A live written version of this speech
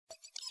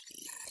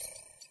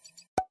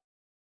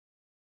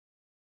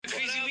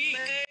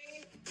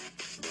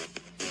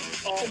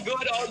all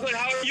good.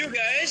 How are you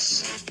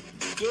guys?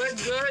 Good.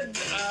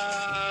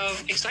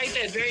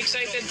 Excited, very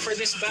excited for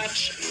this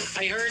batch.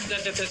 I heard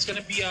that there's going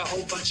to be a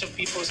whole bunch of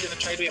people who's going to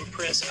try to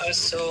impress us.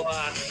 So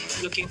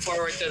looking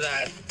forward to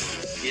that.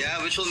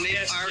 Yeah, which will make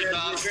our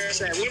jobs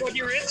What about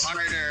you, Ritz?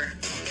 harder.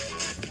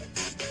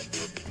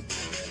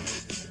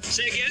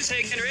 Say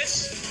again,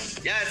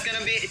 Ritz. Yeah, it's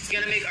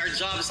gonna make our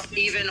jobs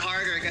even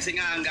harder kasi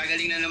nga ang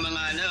gagaling na ng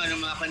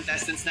mga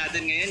contestants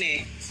natin ngayon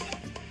eh.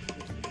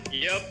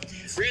 Yep.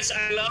 Ritz,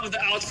 I love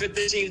the outfit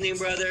this evening,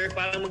 brother.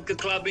 Parang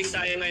magka-clubbing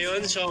tayo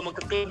ngayon. So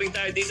magka-clubbing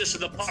tayo dito sa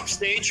the pop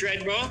stage, right,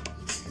 bro?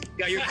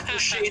 Got your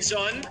shades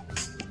on.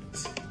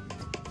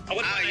 I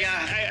went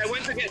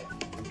to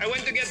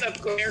get a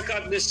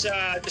haircut this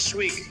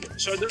week.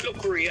 So they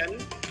look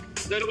Korean.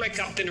 They look like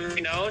Captain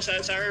Ri now.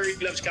 So Sarah really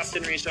loves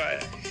Captain Ri. So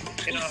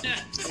you know,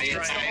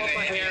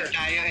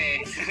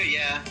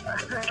 yeah.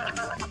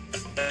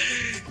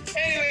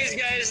 Anyways,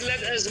 guys,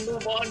 let us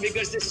move on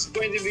because this is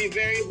going to be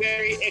very,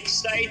 very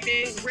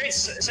exciting.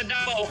 Ritz, sa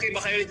Davao, okay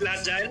ba kayo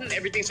lahat dyan?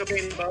 Everything's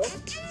okay in Davao?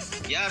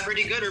 Yeah,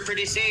 pretty good. We're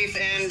pretty safe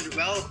and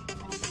well,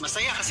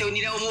 masaya kasi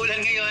hindi na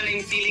umulan ngayon.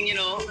 I'm feeling,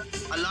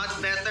 a lot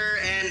better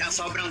and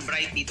sobrang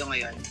bright dito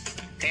ngayon.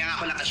 Kaya nga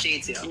ako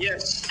naka-shades,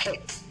 Yes.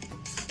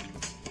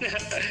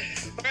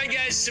 Alright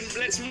guys,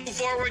 let's move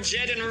forward.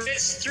 Jed and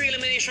Ritz, 3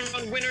 elimination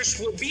round winners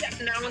will be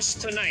announced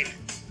tonight.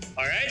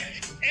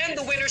 Alright? And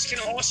the winners can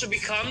also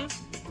become,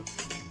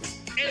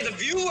 and the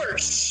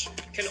viewers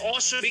can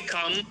also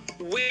become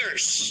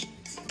winners.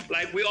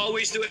 Like we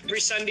always do every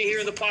Sunday here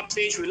in the pop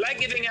stage. We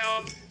like giving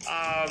out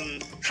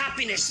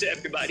happiness to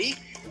everybody.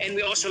 And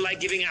we also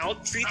like giving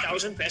out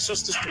 3,000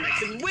 pesos to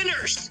selected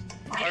winners.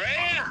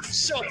 Alright?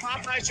 So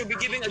Popeyes will be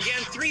giving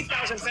again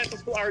 3,000 pesos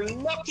to our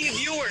lucky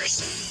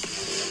viewers.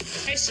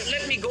 Guys,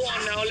 let me go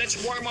on now. Let's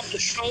warm up the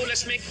show.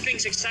 Let's make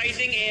things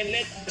exciting and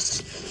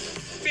let's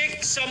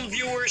pick some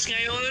viewers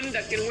ngayon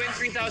that can win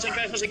 3,000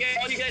 pesos. Again,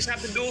 all you guys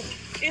have to do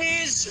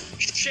is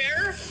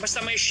share.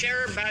 Basta may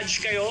share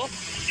badge kayo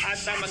at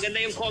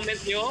maganda yung comment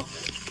nyo.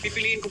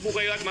 Pipiliin ko po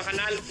kayo at baka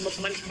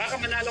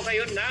manalo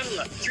kayo ng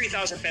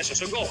 3,000 pesos.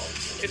 So go.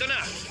 Ito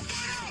na.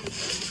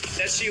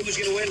 Let's see who's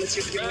gonna win. Let's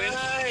see who's gonna win.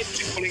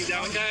 Scrolling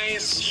down,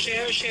 guys.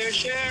 Share.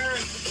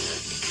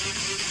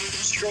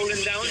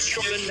 Scrolling down.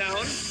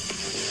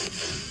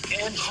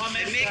 And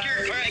comment. And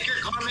make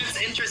your comments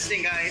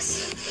interesting,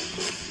 guys.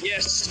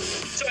 Yes.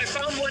 So I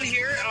found one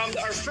here.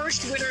 Our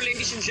first winner,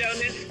 ladies and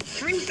gentlemen,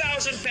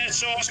 3,000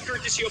 pesos,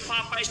 courtesy of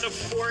Popeyes, of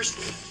course,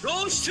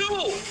 goes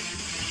to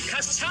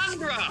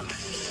Cassandra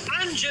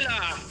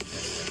Angela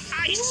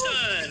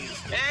Ison.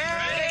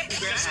 Hey,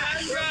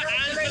 Cassandra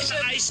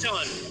Angela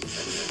Ison.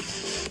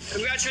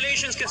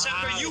 Congratulations,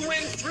 Cassandra. Wow. You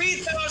win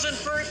 3,000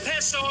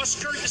 pesos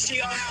courtesy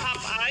of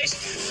Popeyes.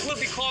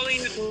 We'll be calling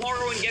you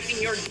tomorrow and getting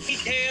your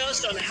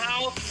details on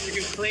how you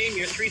can claim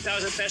your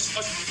 3,000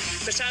 pesos.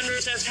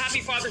 Cassandra says, Happy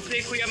Father's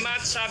Day, Kuya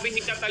Matt, sabi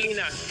ni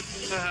Catalina.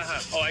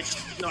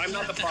 I'm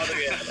not the father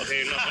yet.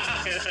 Okay, no.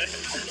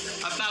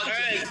 All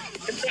right,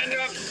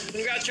 Cassandra,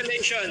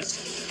 congratulations.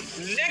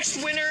 Next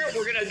winner,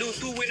 we're gonna do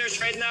 2 winners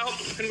right now.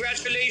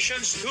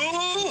 Congratulations to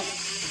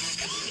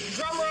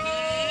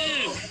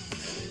drumroll.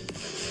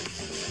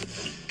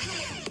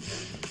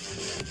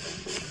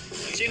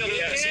 Sino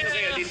kaya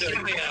dito?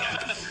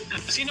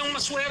 Sinong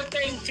maswerte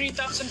yung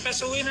 3,000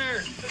 peso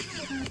winner?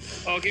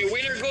 Okay,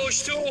 winner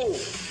goes to...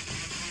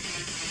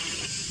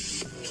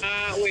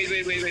 wait.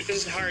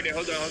 This is hard.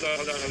 Hold on.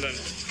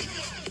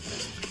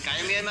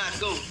 Kaya mo yan, Matt.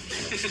 Go.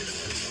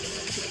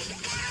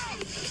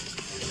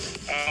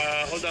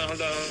 Hold on.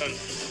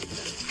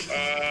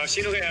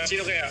 Sino kaya?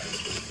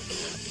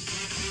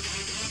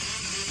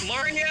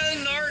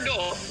 Mariel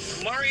Nardo.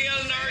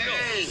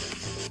 Hey.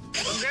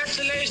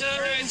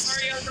 Congratulations,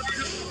 Mariel.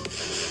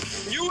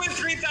 You win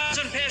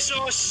 3,000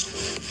 pesos.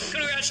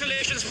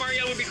 Congratulations,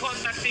 Mariel. We'll be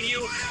contacting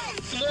you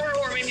tomorrow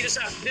or maybe this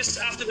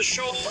after the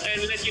show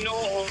and let you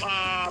know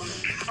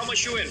how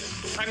much you win.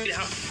 I mean,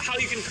 how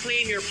you can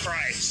claim your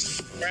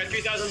prize. Right,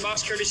 3,000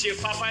 bucks courtesy of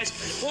Popeyes.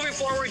 Moving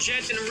forward,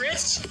 Jet and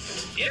Ritz.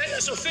 Let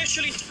us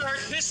officially start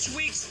this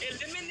week's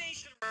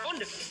elimination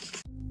round.